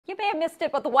You may have missed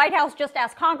it, but the White House just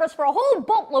asked Congress for a whole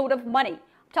boatload of money.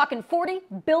 I'm talking $40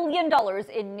 billion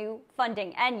in new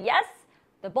funding. And yes,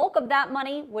 the bulk of that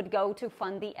money would go to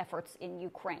fund the efforts in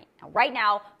Ukraine. Now, right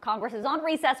now, Congress is on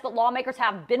recess, but lawmakers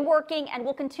have been working and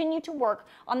will continue to work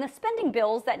on the spending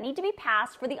bills that need to be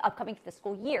passed for the upcoming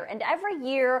fiscal year. And every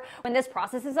year, when this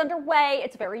process is underway,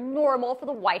 it's very normal for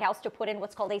the White House to put in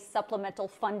what's called a supplemental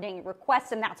funding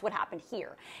request, and that's what happened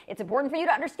here. It's important for you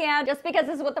to understand, just because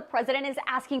this is what the president is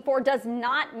asking for does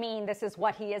not mean this is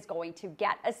what he is going to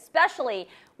get, especially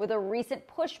with a recent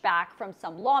pushback from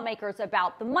some lawmakers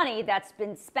about the money that's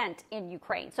been spent in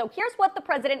Ukraine. So here's what the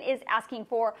president is asking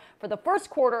for the first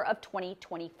quarter of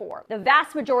 2024. The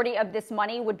vast majority of this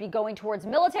money would be going towards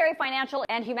military, financial,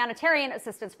 and humanitarian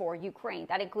assistance for Ukraine.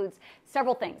 That includes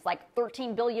several things like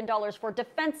 $13 billion for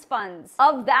defense funds.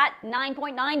 Of that,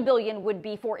 $9.9 billion would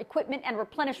be for equipment and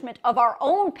replenishment of our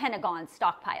own Pentagon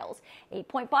stockpiles,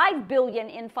 $8.5 billion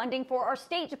in funding for our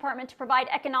State Department to provide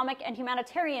economic and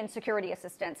humanitarian security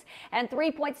assistance, and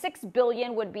 $3.6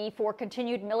 billion would be for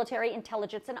continued military intelligence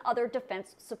and other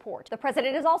defense support. The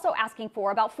president is also asking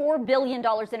for about $4 billion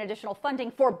in additional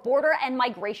funding for border and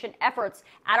migration efforts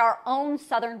at our own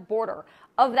southern border.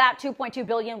 Of that, $2.2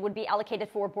 billion would be allocated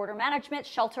for border management,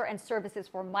 shelter, and services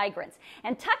for migrants.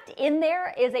 And tucked in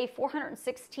there is a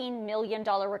 $416 million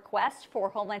request for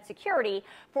Homeland Security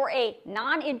for a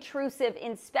non-intrusive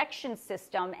inspection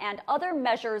system and other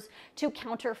measures to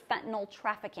counter fentanyl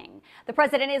trafficking. The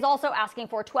president is also asking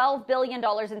for $12 billion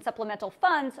in supplemental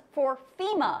funds for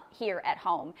FEMA here at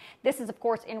home. This is, of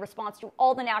course, in response to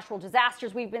all the natural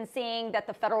disasters we've been seeing that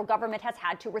the federal government has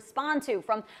had to respond to,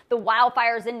 from the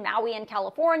wildfires in Maui and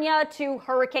California to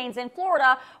hurricanes in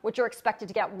Florida, which are expected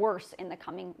to get worse in the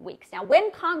coming weeks. Now, when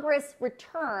Congress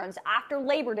returns after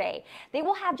Labor Day, they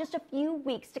will have just a few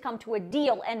weeks to come to a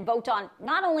deal and vote on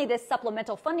not only this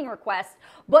supplemental funding request,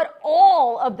 but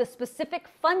all of the specific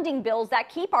funding bills that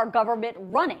keep our government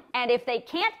running. And if they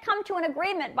can't come to an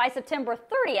agreement by September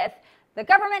 30th, the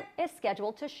government is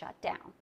scheduled to shut down.